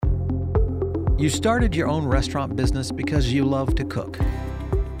You started your own restaurant business because you love to cook.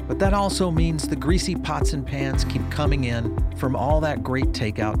 But that also means the greasy pots and pans keep coming in from all that great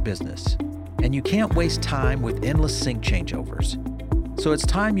takeout business. And you can't waste time with endless sink changeovers. So it's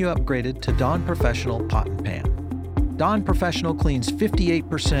time you upgraded to Dawn Professional Pot and Pan. Dawn Professional cleans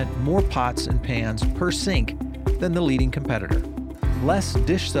 58% more pots and pans per sink than the leading competitor. Less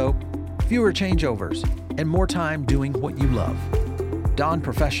dish soap, fewer changeovers, and more time doing what you love. Dawn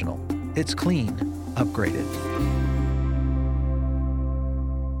Professional. It's clean, upgraded.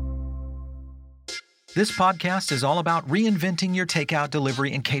 This podcast is all about reinventing your takeout,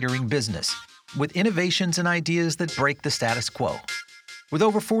 delivery, and catering business with innovations and ideas that break the status quo. With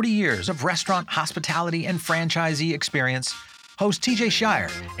over 40 years of restaurant, hospitality, and franchisee experience, host TJ Shire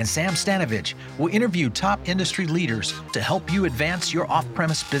and Sam Stanovich will interview top industry leaders to help you advance your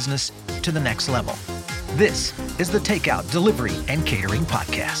off-premise business to the next level. This is the Takeout, Delivery, and Catering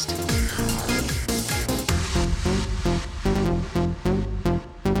Podcast.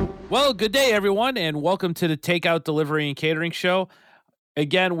 Well, good day, everyone, and welcome to the Takeout, Delivery, and Catering Show.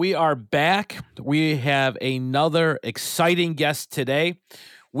 Again, we are back. We have another exciting guest today.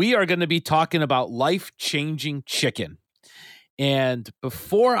 We are going to be talking about life-changing chicken. And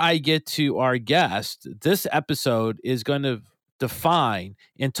before I get to our guest, this episode is going to define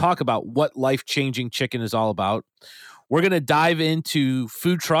and talk about what life-changing chicken is all about. We're going to dive into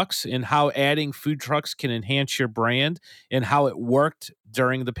food trucks and how adding food trucks can enhance your brand and how it worked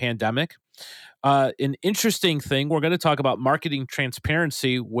during the pandemic. An interesting thing, we're going to talk about marketing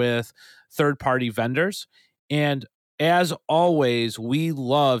transparency with third-party vendors. And as always, we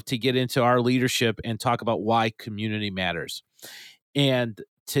love to get into our leadership and talk about why community matters. And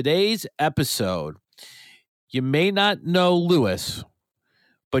today's episode, you may not know Lewis,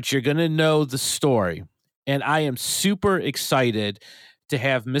 but you're going to know the story. And I am super excited to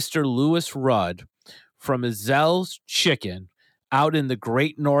have Mr. Lewis Rudd from Ezell's Chicken out in the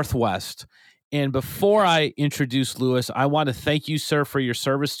Great Northwest. And before I introduce Lewis, I want to thank you, sir, for your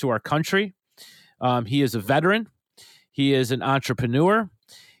service to our country. He is a veteran. He is an entrepreneur.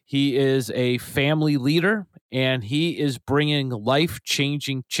 He is a family leader, and he is bringing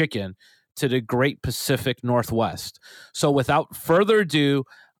life-changing chicken to the Great Pacific Northwest. So without further ado,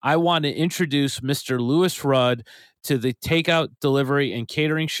 I want to introduce Mr. Lewis Rudd to the Takeout, Delivery, and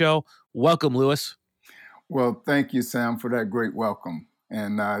Catering Show. Welcome, Lewis. Well, thank you, Sam, for that great welcome.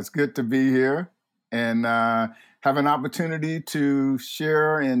 And it's good to be here and have an opportunity to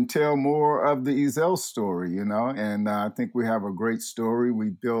share and tell more of the Ezell story, And I think we have a great story. We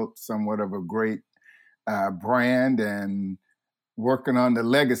built somewhat of a great brand and working on the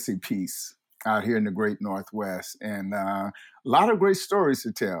legacy piece out here in the Great Northwest. And a lot of great stories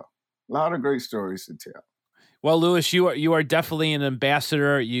to tell. Well, Lewis, you are definitely an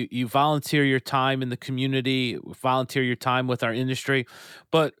ambassador. You volunteer your time in the community, volunteer your time with our industry.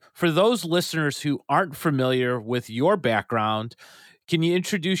 But for those listeners who aren't familiar with your background, can you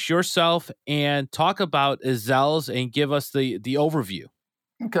introduce yourself and talk about Ezell's and give us the overview?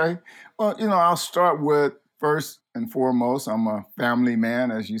 Okay. Well, I'll start with first and foremost, I'm a family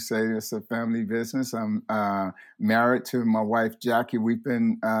man. As you say, it's a family business. I'm married to my wife, Jackie. We've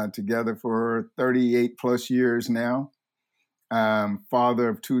been together for 38 plus years now. Father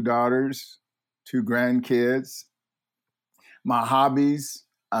of 2 daughters, 2 grandkids. My hobbies,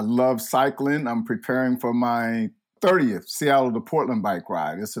 I love cycling. I'm preparing for my 30th Seattle to Portland bike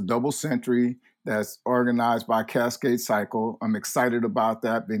ride. It's a double century that's organized by Cascade Cycle. I'm excited about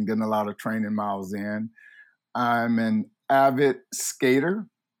that. Been getting a lot of training miles in. I'm an avid skater.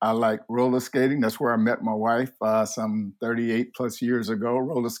 I like roller skating. That's where I met my wife some 38 plus years ago,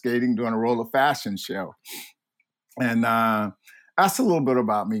 roller skating, doing a roller fashion show. And that's a little bit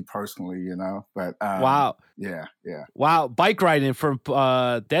about me personally, But wow. Yeah. Wow. Bike riding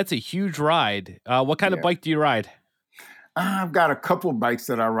that's a huge ride. What kind of bike do you ride? I've got a couple bikes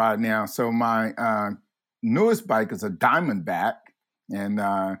that I ride now. So my newest bike is a Diamondback. And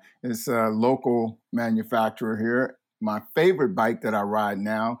it's a local manufacturer here. My favorite bike that I ride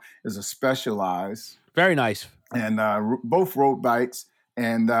now is a Specialized. Very nice. And both road bikes.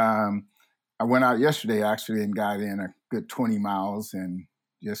 And I went out yesterday, actually, and got in a good 20 miles and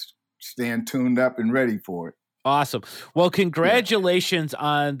just staying tuned up and ready for it. Awesome. Well, congratulations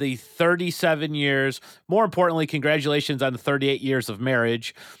on the 37 years. More importantly, congratulations on the 38 years of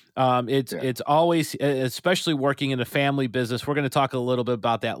marriage. It's always, especially working in a family business. We're going to talk a little bit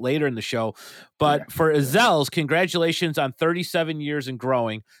about that later in the show. But for Ezell's, congratulations on 37 years and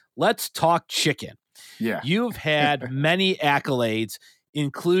growing. Let's talk chicken. Yeah. You've had many accolades,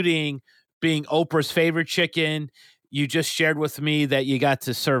 including being Oprah's favorite chicken. You just shared with me that you got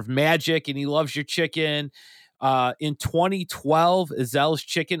to serve Magic and he loves your chicken. In 2012, Ezell's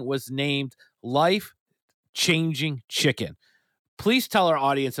Chicken was named Life Changing Chicken. Please tell our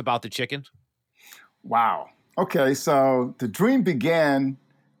audience about the chicken. Wow. Okay, so the dream began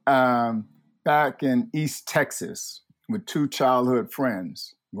back in East Texas with two childhood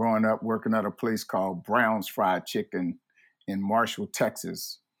friends growing up working at a place called Brown's Fried Chicken in Marshall,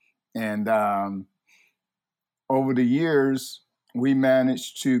 Texas. And over the years, we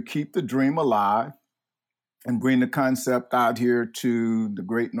managed to keep the dream alive and bring the concept out here to the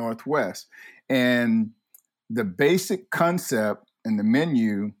great Northwest. And the basic concept in the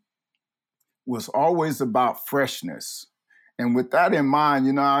menu was always about freshness. And with that in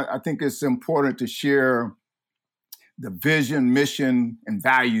mind, I think it's important to share the vision, mission, and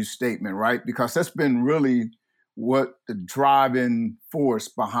value statement, right? Because that's been really what the driving force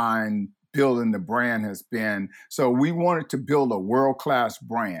behind building the brand has been. So we wanted to build a world-class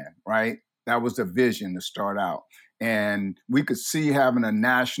brand, right? That was the vision to start out. And we could see having a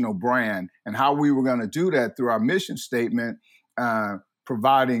national brand and how we were going to do that through our mission statement,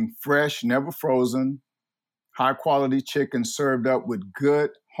 providing fresh, never frozen, high-quality chicken served up with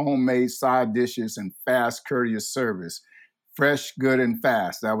good homemade side dishes and fast, courteous service. Fresh, good, and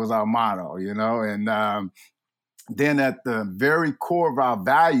fast. That was our motto, And then at the very core of our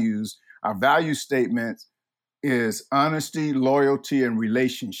value statement is honesty, loyalty, and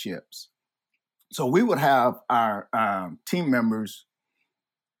relationships. So we would have our team members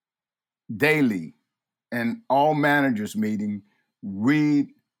daily and all managers meeting read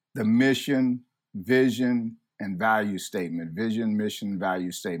the mission, vision, and value statement. Vision, mission,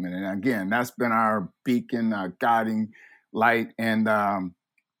 value statement. And again, that's been our beacon, our guiding light. And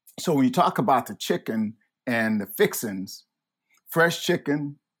so when you talk about the chicken and the fixings, fresh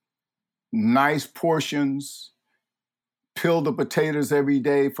chicken, nice portions, peel the potatoes every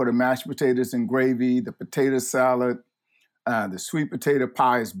day for the mashed potatoes and gravy, the potato salad, the sweet potato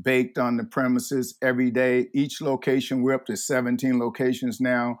pie is baked on the premises every day. Each location, we're up to 17 locations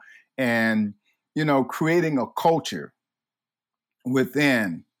now. And, creating a culture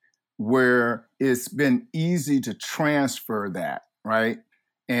within where it's been easy to transfer that, right?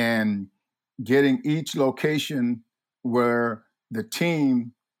 And getting each location where the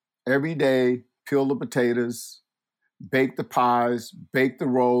team every day peel the potatoes, bake the pies, bake the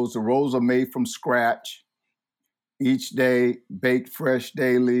rolls. The rolls are made from scratch. Each day, baked fresh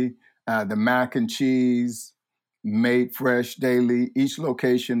daily. The mac and cheese, made fresh daily. Each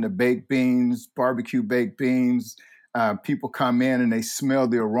location, the baked beans, barbecue baked beans. People come in and they smell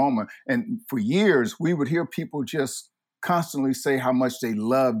the aroma. And for years, we would hear people just constantly say how much they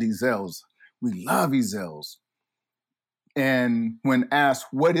loved Ezell's. We love Ezell's. And when asked,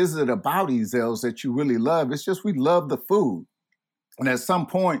 what is it about Ezell's that you really love? It's just we love the food. And at some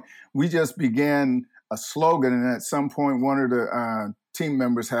point, we just began a slogan. And at some point, one of the team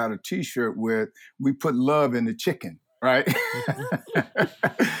members had a T-shirt with, we put love in the chicken, right?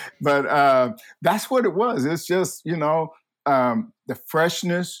 But that's what it was. It's just, the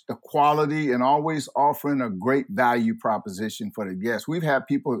freshness, the quality, and always offering a great value proposition for the guests. We've had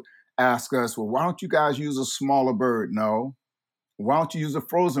people ask us, well, why don't you guys use a smaller bird? No. Why don't you use a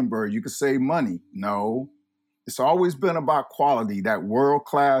frozen bird? You could save money. No. It's always been about quality, that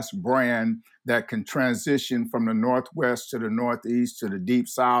world-class brand that can transition from the Northwest to the Northeast to the Deep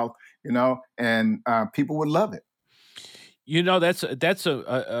South, and people would love it. That's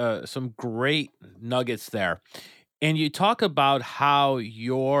some great nuggets there. And you talk about how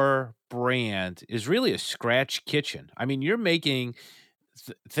your brand is really a scratch kitchen. I mean, you're making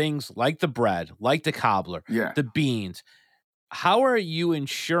things like the bread, like the cobbler, the beans. How are you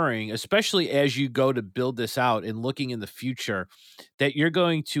ensuring, especially as you go to build this out and looking in the future, that you're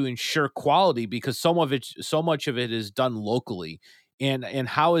going to ensure quality, because so much of it is done locally, and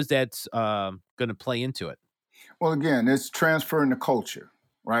how is that going to play into it? Well, again, it's transferring the culture,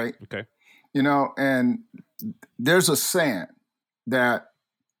 right? Okay. And there's a saying that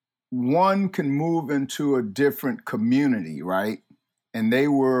one can move into a different community, right? And they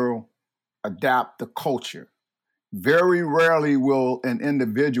will adapt the culture. Very rarely will an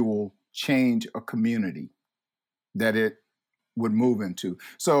individual change a community that it would move into.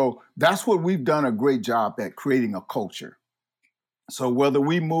 So that's what we've done a great job at, creating a culture. So whether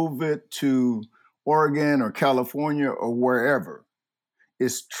we move it to Oregon or California or wherever,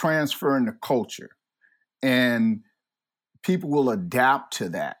 it's transferring the culture. And people will adapt to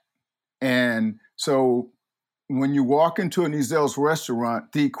that. And so when you walk into an Ezell's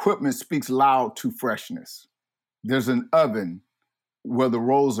restaurant, the equipment speaks loud to freshness. There's an oven where the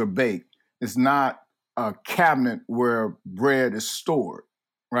rolls are baked. It's not a cabinet where bread is stored,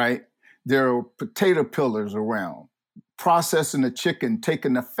 right? There are potato pillars around, processing the chicken,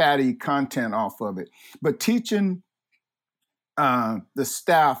 taking the fatty content off of it, but teaching the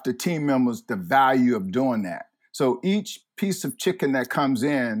staff, the team members, the value of doing that. So each piece of chicken that comes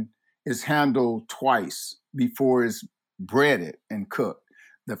in is handled twice before it's breaded and cooked.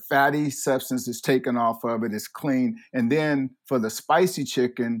 The fatty substance is taken off of it, it's clean. And then for the spicy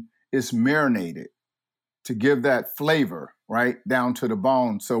chicken, it's marinated to give that flavor, right, down to the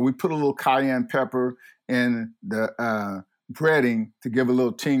bone. So we put a little cayenne pepper in the breading to give a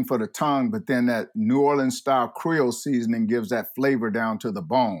little ting for the tongue, but then that New Orleans style Creole seasoning gives that flavor down to the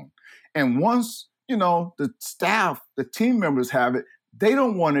bone. And once, the staff, the team members have it, they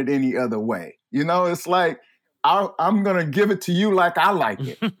don't want it any other way. It's like, I'm going to give it to you like I like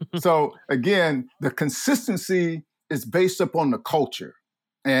it. So again, the consistency is based upon the culture.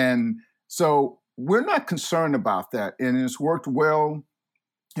 And so we're not concerned about that. And it's worked well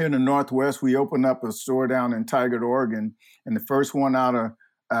here in the Northwest. We opened up a store down in Tigard, Oregon, and the first one out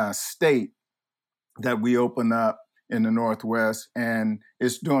of state that we opened up in the Northwest, and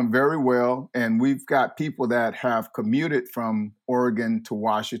it's doing very well. And we've got people that have commuted from Oregon to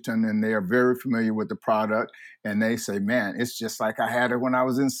Washington, and they are very familiar with the product. And they say, man, it's just like I had it when I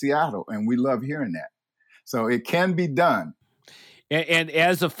was in Seattle. And we love hearing that. So it can be done. And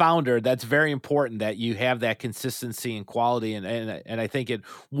as a founder, that's very important that you have that consistency and quality. And I think it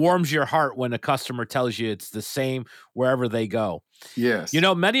warms your heart when a customer tells you it's the same wherever they go. Yes.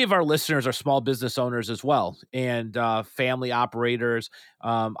 Many of our listeners are small business owners as well, and family operators.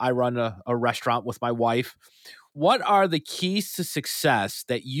 I run a restaurant with my wife. What are the keys to success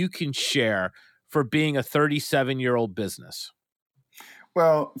that you can share for being a 37-year-old business?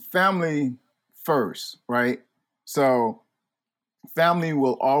 Well, family first, right? So family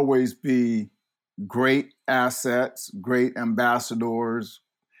will always be great assets, great ambassadors.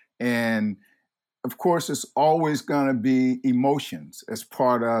 And of course, it's always going to be emotions as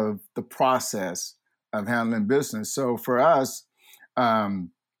part of the process of handling business. So for us,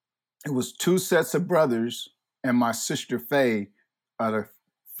 it was 2 sets of brothers and my sister Faye are the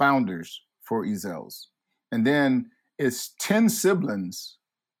founders for Ezell's. And then it's 10 siblings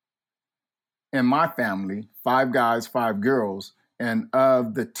in my family, 5 guys, 5 girls. And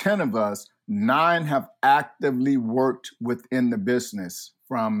of the 10 of us, 9 have actively worked within the business,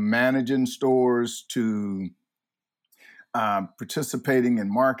 from managing stores to participating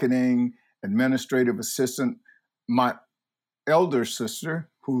in marketing, administrative assistant. My elder sister,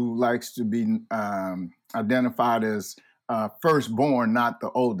 who likes to be identified as firstborn, not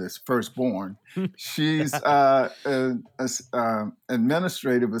the oldest, firstborn, she's an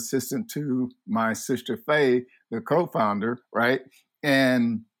administrative assistant to my sister Faye, the co-founder, right?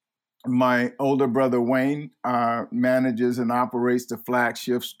 And my older brother Wayne manages and operates the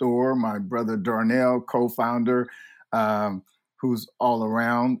flagship store. My brother Darnell, co-founder, who's all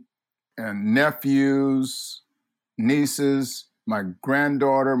around, and nephews, nieces. My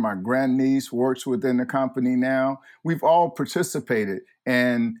granddaughter, my grandniece works within the company now. We've all participated.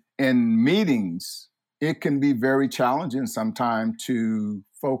 And in meetings, it can be very challenging sometimes to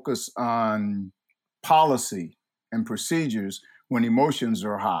focus on policy and procedures when emotions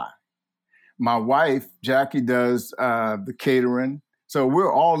are high. My wife, Jackie, does the catering. So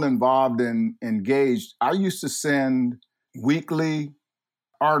we're all involved and engaged. I used to send weekly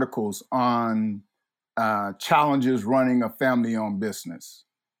articles on challenges running a family-owned business,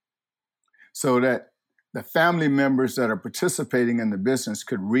 so that the family members that are participating in the business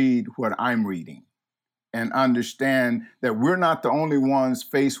could read what I'm reading and understand that we're not the only ones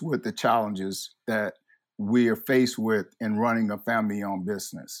faced with the challenges that we are faced with in running a family-owned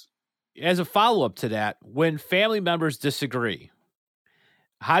business. As a follow-up to that, when family members disagree,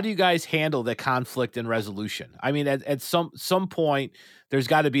 how do you guys handle the conflict and resolution? I mean, at some point, there's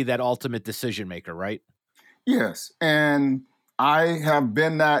got to be that ultimate decision maker, right? Yes. And I have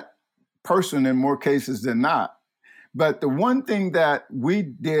been that person in more cases than not. But the one thing that we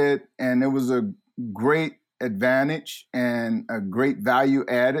did, and it was a great advantage and a great value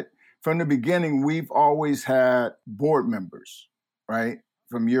added, from the beginning, we've always had board members, right?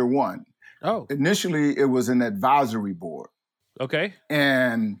 From year one. Oh. Initially, it was an advisory board. Okay.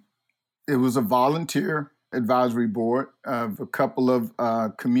 And it was a volunteer advisory board of a couple of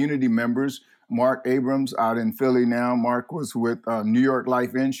community members. Mark Abrams out in Philly now. Mark was with New York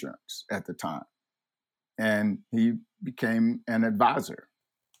Life Insurance at the time. And he became an advisor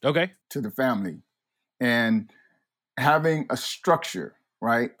to the family. And having a structure,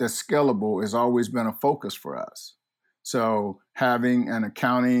 right, that's scalable has always been a focus for us. So having an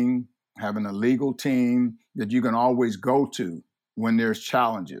accounting, having a legal team that you can always go to when there's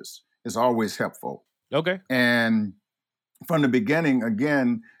challenges is always helpful. Okay. And from the beginning,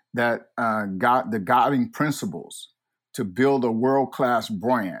 again, that got the guiding principles to build a world-class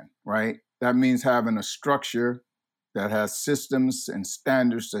brand, right? That means having a structure that has systems and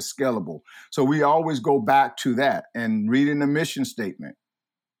standards that's scalable. So we always go back to that and reading the mission statement,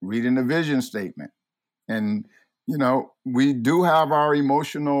 reading the vision statement. And, we do have our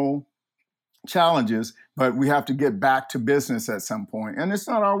emotional challenges, but we have to get back to business at some point. And it's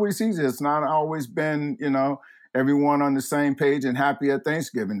not always easy. It's not always been, everyone on the same page and happy at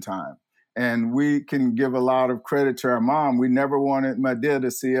Thanksgiving time. And we can give a lot of credit to our mom. We never wanted my dad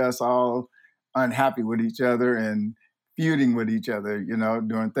to see us all unhappy with each other and feuding with each other,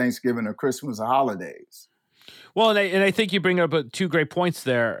 during Thanksgiving or Christmas or holidays. Well, and I think you bring up two great points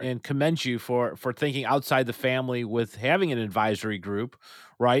there, and commend you for thinking outside the family with having an advisory group,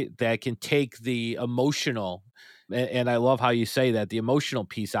 right, that can take the emotional, and I love how you say that, the emotional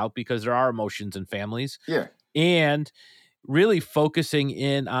piece out, because there are emotions in families. Yeah. And really focusing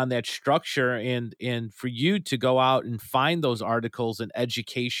in on that structure and for you to go out and find those articles and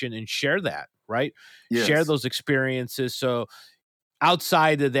education and share that, right? Yes. Share those experiences. So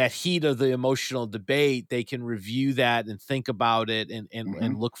outside of that heat of the emotional debate, they can review that and think about it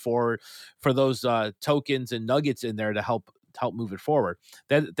and look for those tokens and nuggets in there to help move it forward.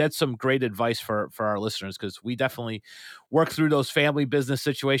 That's some great advice for our listeners, because we definitely work through those family business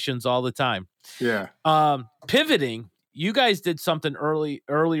situations all the time. Yeah. Pivoting, you guys did something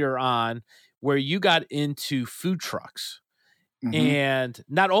earlier on where you got into food trucks. And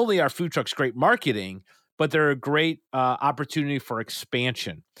not only are food trucks great marketing, but they're a great opportunity for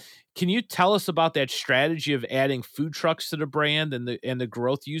expansion. Can you tell us about that strategy of adding food trucks to the brand and the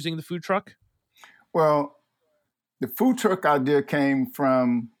growth using the food truck? Well, the food truck idea came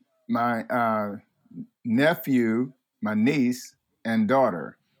from my nephew, my niece, and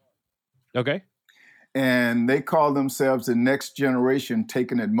daughter. Okay. And they call themselves the next generation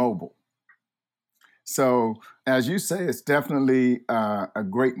taking it mobile. So, as you say, it's definitely a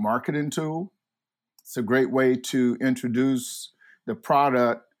great marketing tool. It's a great way to introduce the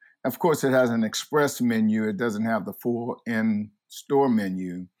product. Of course, it has an express menu. It doesn't have the full in-store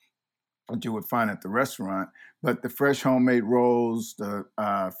menu that you would find at the restaurant. But the fresh homemade rolls, the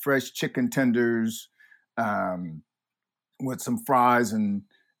fresh chicken tenders with some fries, and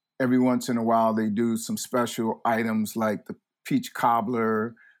every once in a while they do some special items like the peach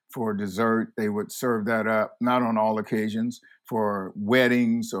cobbler for dessert. They would serve that up, not on all occasions, for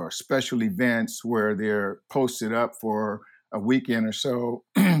weddings or special events where they're posted up for a weekend or so,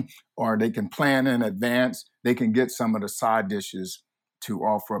 or they can plan in advance. They can get some of the side dishes to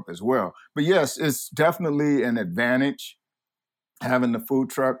offer up as well. But yes, it's definitely an advantage having the food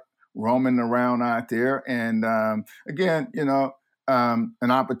truck roaming around out there. And again, an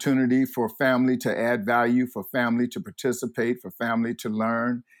opportunity for family to add value, for family to participate, for family to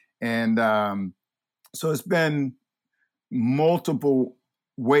learn. And so it's been multiple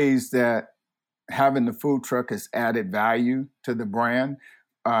ways that having the food truck has added value to the brand.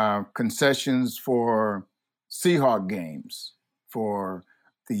 Concessions for Seahawk games, for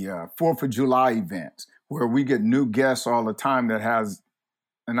the 4th of July events, where we get new guests all the time that has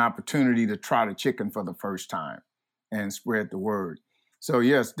an opportunity to try the chicken for the first time and spread the word. So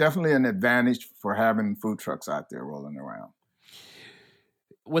yes, definitely an advantage for having food trucks out there rolling around.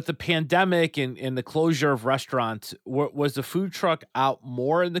 With the pandemic and the closure of restaurants, was the food truck out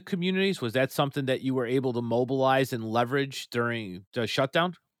more in the communities? Was that something that you were able to mobilize and leverage during the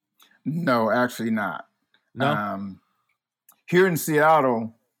shutdown? No, actually not. No? Here in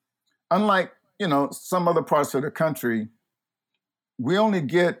Seattle, unlike, some other parts of the country, we only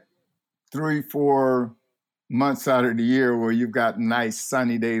get 3-4 months out of the year where you've got nice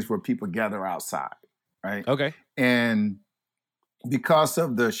sunny days where people gather outside, right? Okay. And because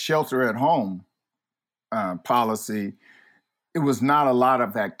of the shelter at home policy, it was not a lot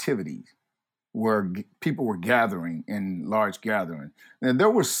of activity where people were gathering in large gatherings. And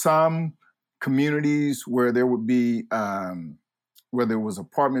there were some communities where there would be, where there was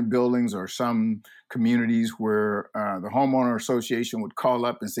apartment buildings, or some communities where the homeowner association would call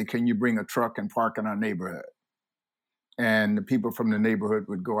up and say, can you bring a truck and park in our neighborhood? And the people from the neighborhood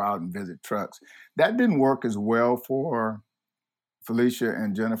would go out and visit trucks. That didn't work as well for Felicia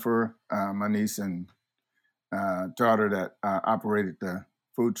and Jennifer, my niece and daughter that operated the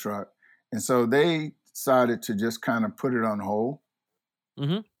food truck. And so they decided to just kind of put it on hold.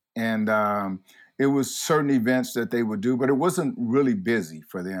 And it was certain events that they would do, but it wasn't really busy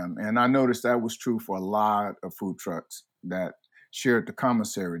for them. And I noticed that was true for a lot of food trucks that shared the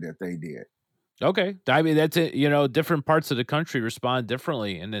commissary that they did. Okay, I mean that's it. Different parts of the country respond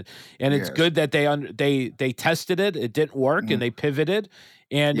differently, and it's Yes. good that they tested it. It didn't work, and Mhm. they pivoted.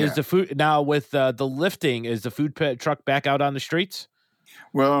 And is Yeah. the food now with the lifting? Is the truck back out on the streets?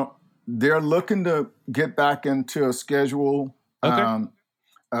 Well, they're looking to get back into a schedule Okay.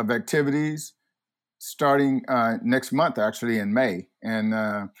 of activities starting next month, actually in May. And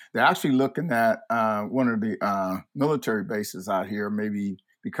they're actually looking at one of the military bases out here, maybe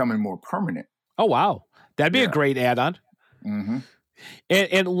becoming more permanent. Oh wow, that'd be a Yeah. great add-on. Hmm.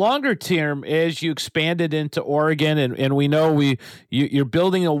 And longer term, as you expanded into Oregon, and we know you're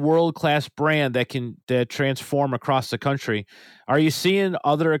building a world class brand that transform across the country. Are you seeing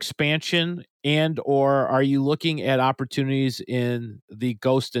other expansion, and or are you looking at opportunities in the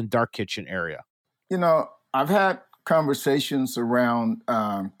ghost and dark kitchen area? I've had conversations around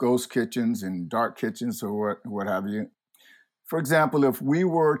ghost kitchens and dark kitchens or what have you. For example, if we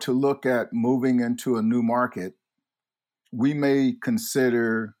were to look at moving into a new market, we may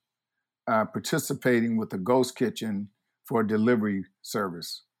consider participating with the ghost kitchen for a delivery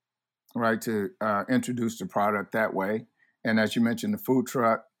service, right? To introduce the product that way. And as you mentioned, the food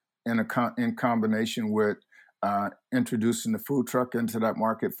truck in combination with introducing the food truck into that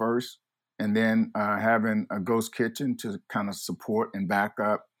market first, and then having a ghost kitchen to kind of support and back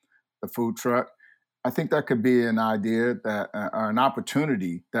up the food truck. I think that could be an idea that, or an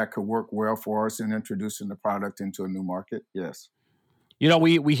opportunity that could work well for us in introducing the product into a new market. Yes.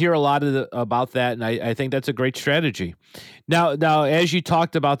 We hear a lot about that, and I think that's a great strategy. Now, as you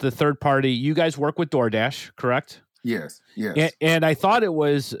talked about the third party, you guys work with DoorDash, correct? Yes. And, Yes. and I thought it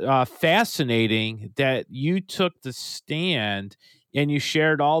was fascinating that you took the stand and you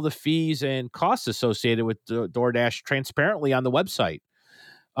shared all the fees and costs associated with DoorDash transparently on the website.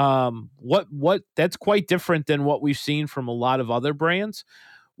 What that's quite different than what we've seen from a lot of other brands.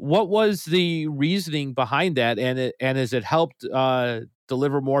 What was the reasoning behind that, and has it helped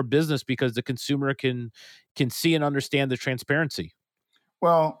deliver more business because the consumer can see and understand the transparency?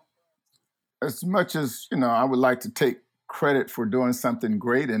 Well, as much as I would like to take credit for doing something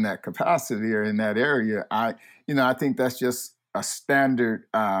great in that capacity or in that area, I think that's just a standard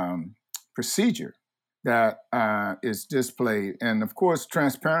procedure that is displayed. And of course,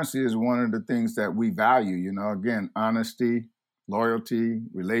 transparency is one of the things that we value. Again, honesty, loyalty,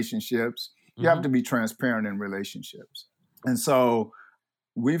 relationships. You have Hmm. to be transparent in relationships, and so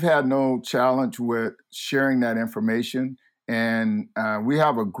we've had no challenge with sharing that information. And we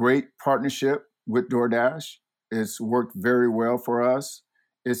have a great partnership with DoorDash. It's worked very well for us.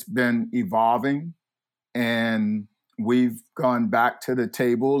 It's been evolving, and we've gone back to the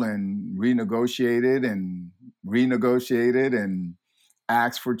table and renegotiated and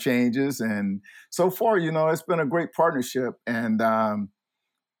asked for changes. And so far, it's been a great partnership. And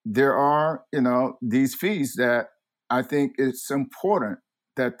there are, these fees that I think it's important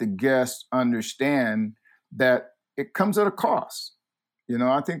that the guests understand that it comes at a cost.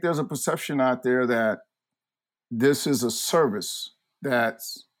 I think there's a perception out there that this is a service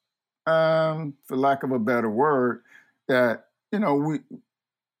that's, for lack of a better word, that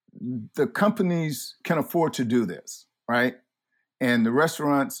the companies can afford to do this, right? And the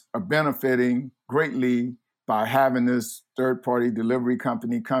restaurants are benefiting greatly by having this third-party delivery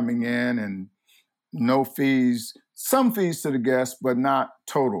company coming in, and no fees, some fees to the guests, but not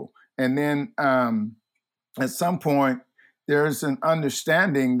total. And then at some point, there's an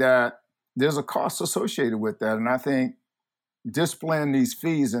understanding that there's a cost associated with that. And I think displaying these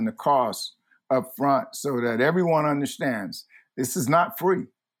fees and the costs up front so that everyone understands this is not free.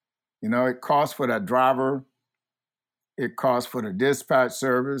 It costs for that driver, it costs for the dispatch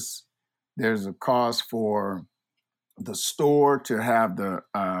service, there's a cost for the store to have the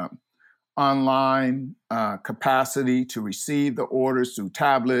online capacity to receive the orders through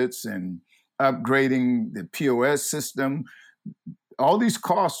tablets and upgrading the POS system. All these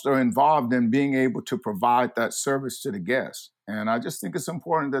costs are involved in being able to provide that service to the guests. And I just think it's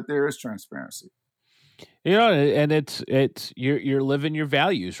important that there is transparency. And it's you're living your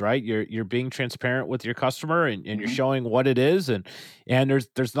values, right? You're being transparent with your customer, and you're Hmm. showing what it is, and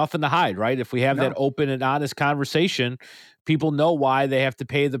there's nothing to hide, right? If we have that No. open and honest conversation, people know why they have to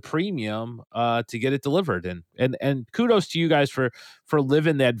pay the premium to get it delivered. And kudos to you guys for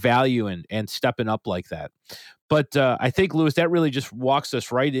living that value and stepping up like that. But I think, Louis, that really just walks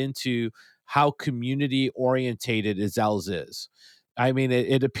us right into how community orientated Izell's is. I mean,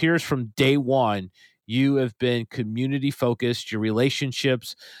 it appears from day one You have been community focused. Your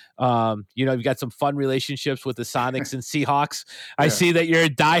relationships, you've got some fun relationships with the Sonics and Seahawks. I see that you're a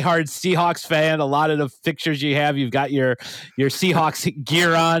diehard Seahawks fan. A lot of the pictures you have, you've got your Seahawks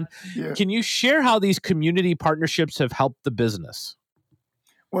gear on. Yeah. Can you share how these community partnerships have helped the business?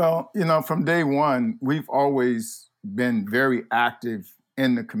 Well, from day one, we've always been very active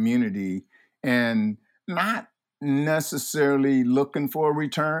in the community and not necessarily looking for a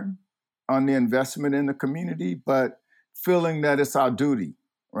return on the investment in the community, but feeling that it's our duty,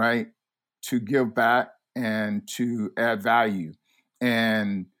 right, to give back and to add value.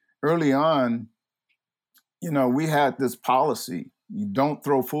 And early on, we had this policy: you don't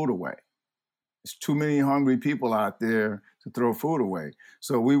throw food away. There's too many hungry people out there to throw food away.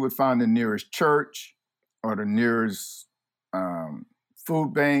 So we would find the nearest church or the nearest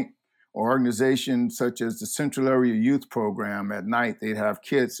food bank or organization such as the Central Area Youth Program. At night, they'd have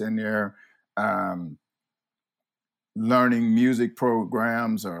kids in there learning music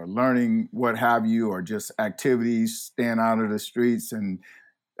programs or learning what have you, or just activities, staying out of the streets, and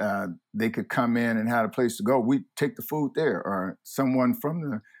they could come in and had a place to go. We'd take the food there, or someone from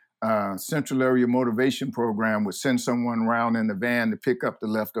the Central Area Motivation Program would send someone around in the van to pick up the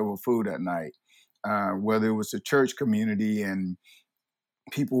leftover food at night. Whether it was a church community and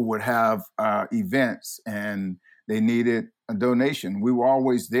people would have events and they needed a donation, we were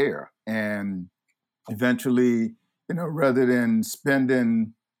always there. And eventually, rather than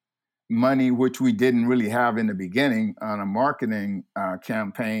spending money, which we didn't really have in the beginning, on a marketing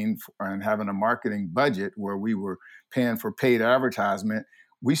campaign and having a marketing budget where we were paying for paid advertisement,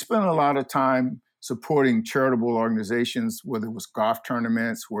 we spent a lot of time supporting charitable organizations, whether it was golf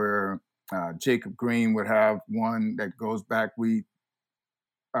tournaments where Jacob Green would have one that goes back. We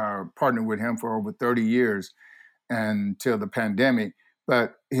partnered with him for over 30 years until the pandemic.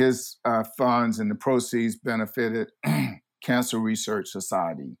 But his funds and the proceeds benefited Cancer Research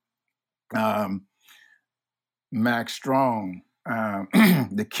Society, Max Strong,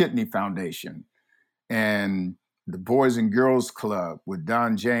 the Kidney Foundation, and the Boys and Girls Club with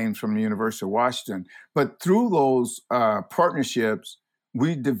Don James from the University of Washington. But through those partnerships,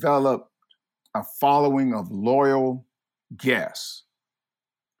 we developed a following of loyal guests,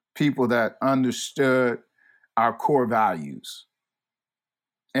 people that understood our core values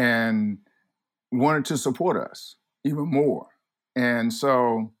and wanted to support us even more. And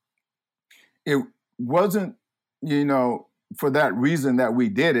so it wasn't, for that reason that we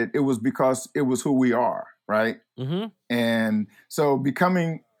did it. It was because it was who we are, right? Mm-hmm. And so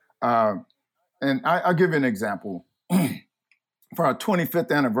becoming, and I'll give you an example. For our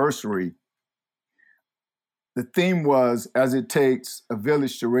 25th anniversary, the theme was, as it takes a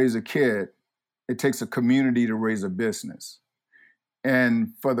village to raise a kid, it takes a community to raise a business.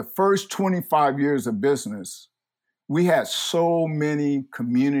 And for the first 25 years of business, we had so many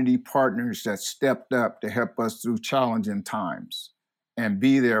community partners that stepped up to help us through challenging times and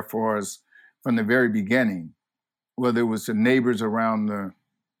be there for us from the very beginning, whether it was the neighbors around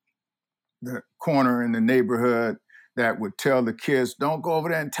the corner in the neighborhood that would tell the kids, don't go over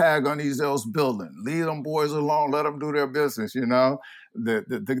there and tag on these else building. Leave them boys alone. Let them do their business,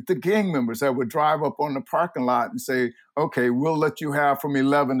 The gang members that would drive up on the parking lot and say, okay, we'll let you have from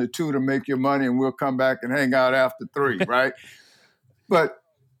 11 to 2 to make your money, and we'll come back and hang out after 3, right? But,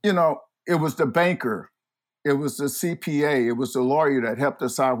 it was the banker. It was the CPA. It was the lawyer that helped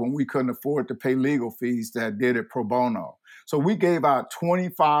us out when we couldn't afford to pay legal fees that did it pro bono. So we gave out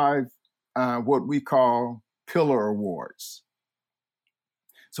 25 what we call Pillar Awards.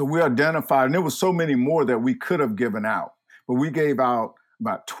 So we identified, and there was so many more that we could have given out, but we gave out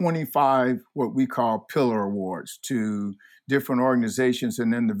about 25 what we call Pillar Awards to different organizations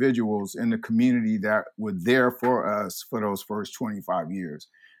and individuals in the community that were there for us for those first 25 years.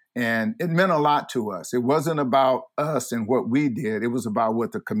 And it meant a lot to us. It wasn't about us and what we did. It was about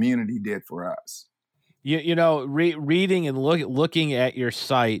what the community did for us. Reading and looking at your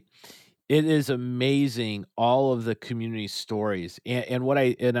site, it is amazing, all of the community stories. And what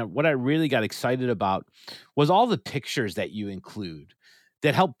I really got excited about was all the pictures that you include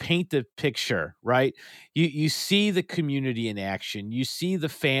that help paint the picture, right? You see the community in action. You see the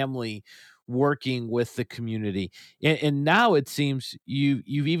family working with the community. And now it seems you've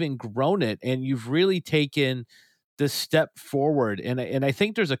even grown it, and you've really taken the step forward. And I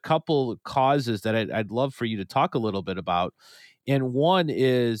think there's a couple causes that I'd love for you to talk a little bit about. And one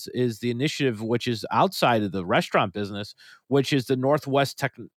is the initiative, which is outside of the restaurant business, which is the Northwest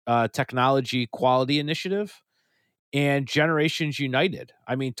Technology Quality Initiative. and Generations United.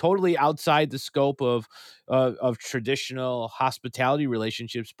 I mean, totally outside the scope of traditional hospitality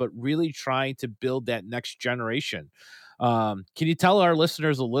relationships, but really trying to build that next generation. Can you tell our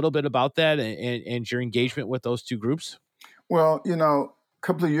listeners a little bit about that and your engagement with those two groups? Well, a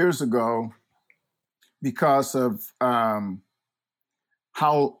couple of years ago, because of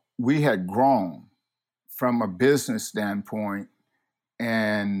how we had grown from a business standpoint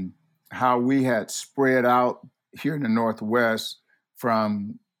and how we had spread out here in the Northwest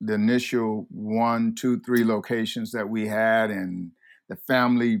from the initial 1, 2, 3 locations that we had, and the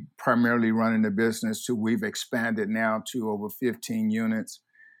family primarily running the business, to we've expanded now to over 15 units.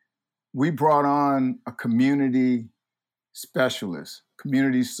 We brought on a community specialist,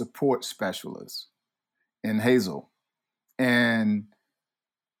 community support specialist in Hazel. And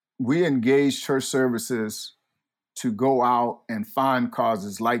we engaged her services to go out and find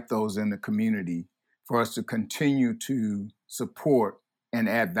causes like those in the community for us to continue to support and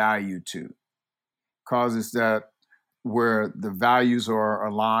add value to. Causes that where the values are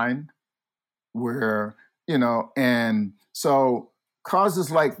aligned, and so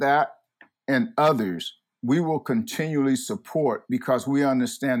causes like that and others, we will continually support because we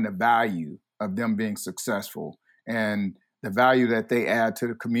understand the value of them being successful and the value that they add to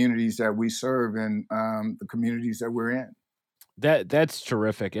the communities that we serve and the communities that we're in. That's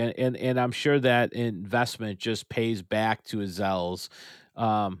terrific, and I'm sure that investment just pays back to Azell's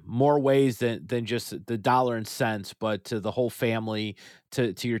more ways than just the dollar and cents, but to the whole family,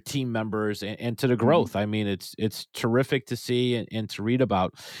 to your team members, and to the growth. Mm-hmm. I mean, it's terrific to see and to read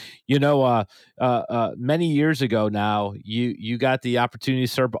about. Many years ago now, you got the opportunity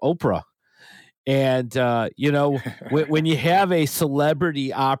to serve Oprah. And, when you have a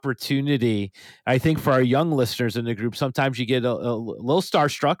celebrity opportunity, I think for our young listeners in the group, sometimes you get a little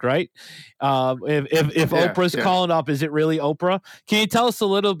starstruck, right? If Oprah's calling up, is it really Oprah? Can you tell us a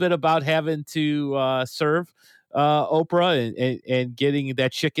little bit about having to serve Oprah and getting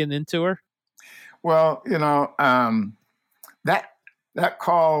that chicken into her? Well, that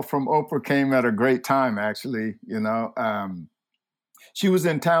call from Oprah came at a great time, actually. She was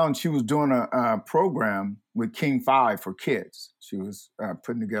in town. She was doing a program with King 5 for kids. She was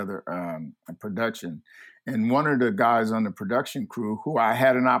putting together a production. And one of the guys on the production crew, who I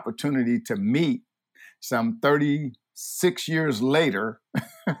had an opportunity to meet some 36 years later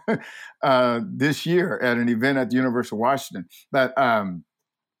this year at an event at the University of Washington, but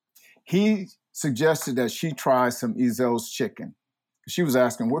he suggested that she try some Ezell's chicken. She was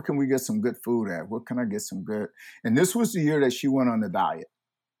asking, where can we get some good food at? Where can I get some good? And this was the year that she went on the diet.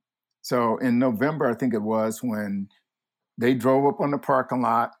 So in November, I think it was, when they drove up on the parking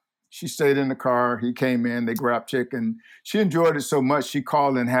lot, she stayed in the car, he came in, they grabbed chicken. She enjoyed it so much, she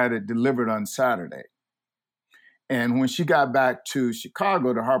called and had it delivered on Saturday. And when she got back to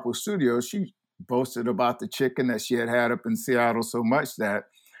Chicago, to Harpo Studios, she boasted about the chicken that she had up in Seattle so much that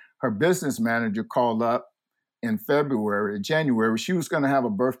her business manager called up in January, she was going to have a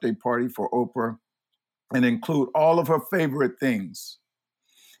birthday party for Oprah and include all of her favorite things,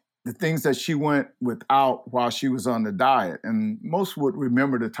 the things that she went without while she was on the diet. And most would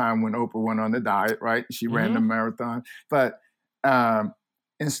remember the time when Oprah went on the diet, right? She ran the marathon. But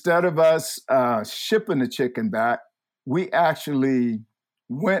instead of us shipping the chicken back, we actually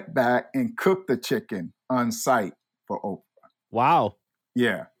went back and cooked the chicken on site for Oprah. Wow.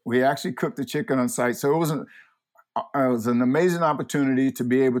 Yeah, we actually cooked the chicken on site. So it was an amazing opportunity to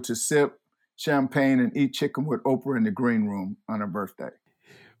be able to sip champagne and eat chicken with Oprah in the green room on her birthday.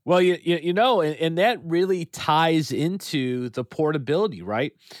 Well, and that really ties into the portability,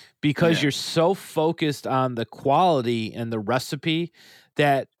 right? Because you're so focused on the quality and the recipe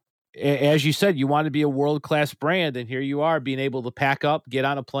that, as you said, you want to be a world-class brand, and here you are being able to pack up, get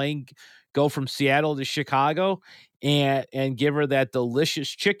on a plane, go from Seattle to Chicago, and give her that delicious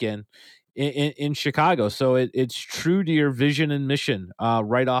chicken in Chicago. So it's true to your vision and mission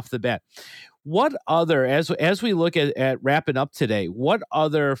right off the bat. What other, as we look at wrapping up today, what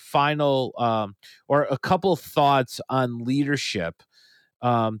other final or a couple thoughts on leadership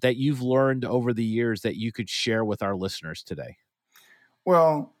that you've learned over the years that you could share with our listeners today?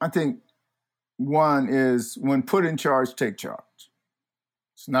 Well, I think one is, when put in charge, take charge.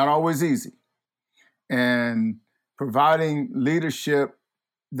 It's not always easy. And providing leadership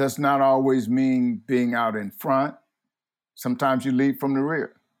does not always mean being out in front. Sometimes you lead from the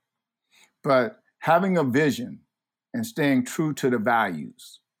rear. But having a vision and staying true to the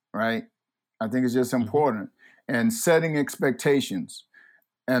values, right? I think it's just important. And setting expectations.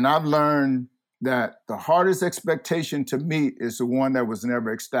 And I've learned that the hardest expectation to meet is the one that was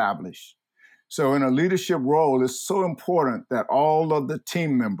never established. So in a leadership role, it's so important that all of the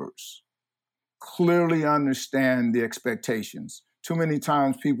team members clearly understand the expectations. Too many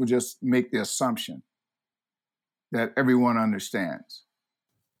times people just make the assumption that everyone understands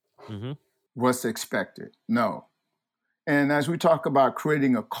what's expected. No. And as we talk about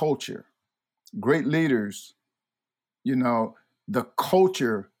creating a culture, great leaders, the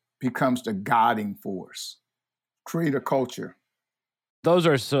culture becomes the guiding force. Create a culture. Those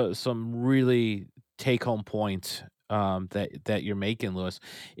are some really take-home points that you're making, Louis.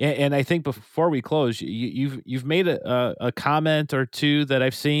 And I think before we close, you've made a comment or two that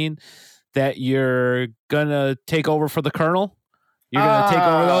I've seen that you're gonna take over for the Colonel. You're gonna take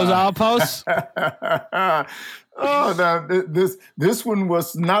over those outposts. This one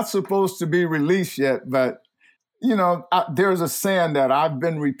was not supposed to be released yet, but there's a saying that I've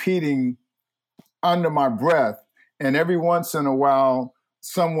been repeating under my breath, and every once in a while,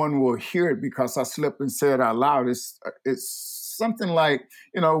 someone will hear it because I slip and say it out loud. It's something like,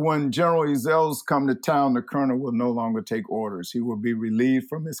 when General Ezell's come to town, the Colonel will no longer take orders. He will be relieved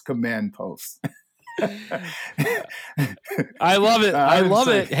from his command post. I love it. I love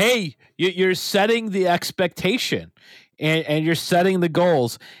it. Hey, you're setting the expectation. And you're setting the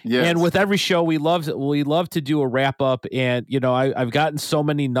goals. Yes. And with every show, we love to do a wrap up. And I've gotten so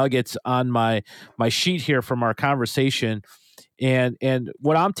many nuggets on my sheet here from our conversation. And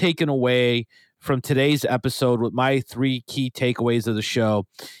what I'm taking away from today's episode with my 3 key takeaways of the show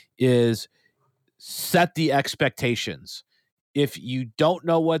is set the expectations. If you don't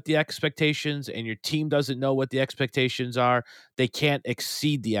know what the expectations and your team doesn't know what the expectations are, they can't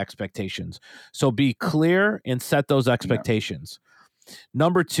exceed the expectations. So be clear and set those expectations. Yeah.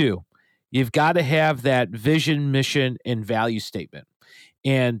 Number 2, you've got to have that vision, mission, and value statement.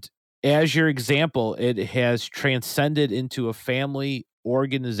 And as your example, it has transcended into a family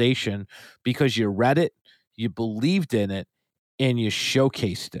organization because you read it, you believed in it, and you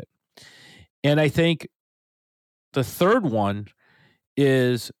showcased it. And I think the third one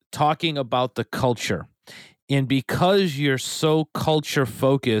is talking about the culture. And because you're so culture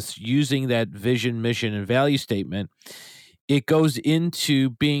focused using that vision, mission, and value statement, it goes into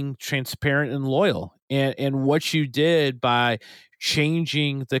being transparent and loyal. And what you did by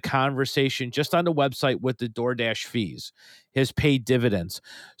changing the conversation just on the website with the DoorDash fees has paid dividends.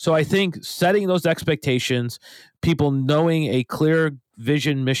 So I think setting those expectations, people knowing a clear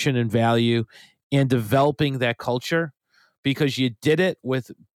vision, mission, and value, and developing that culture, because you did it with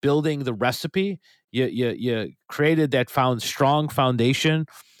building the recipe. You created that strong foundation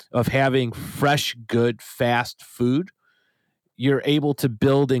of having fresh, good, fast food. You're able to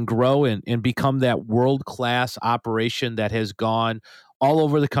build and grow and become that world-class operation that has gone all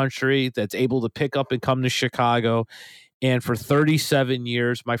over the country, that's able to pick up and come to Chicago. And for 37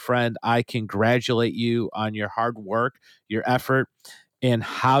 years, my friend, I congratulate you on your hard work, your effort, and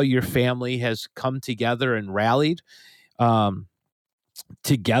how your family has come together and rallied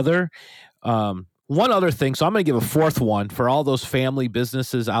together. One other thing, so I'm going to give a fourth one for all those family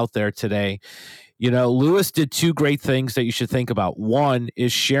businesses out there today. Louis did 2 great things that you should think about. One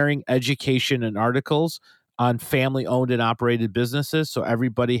is sharing education and articles on family-owned and operated businesses, so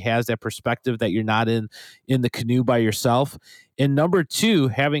everybody has that perspective that you're not in the canoe by yourself. And number 2,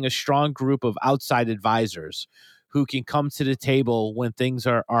 having a strong group of outside advisors who can come to the table when things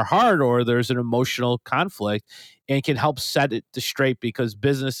are hard or there's an emotional conflict and can help set it straight, because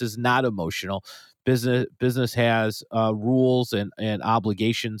business is not emotional. Business has rules and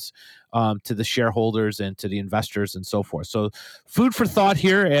obligations to the shareholders and to the investors and so forth. So food for thought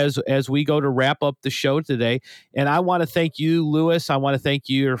here as we go to wrap up the show today. And I want to thank you, Louis. I want to thank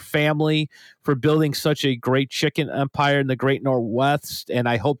your family for building such a great chicken empire in the Great Northwest. And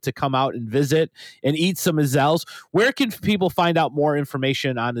I hope to come out and visit and eat some Ezell's. Where can people find out more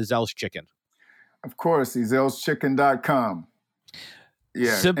information on Ezell's Chicken? Of course, EzellsChicken.com.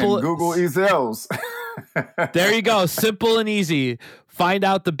 Yeah, simple. And Google Ezell's. There you go. Simple and easy. Find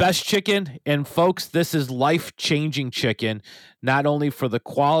out the best chicken. And folks, this is life-changing chicken, not only for the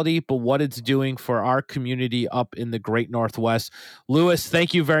quality, but what it's doing for our community up in the Great Northwest. Louis,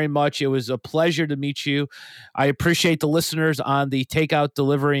 thank you very much. It was a pleasure to meet you. I appreciate the listeners on the Takeout,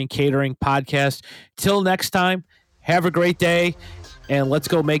 Delivery, and Catering podcast. Till next time, have a great day, and let's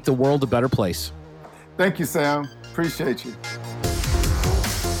go make the world a better place. Thank you, Sam. Appreciate you.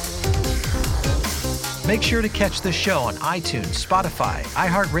 Make sure to catch this show on iTunes, Spotify,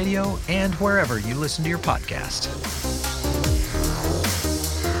 iHeartRadio, and wherever you listen to your podcast.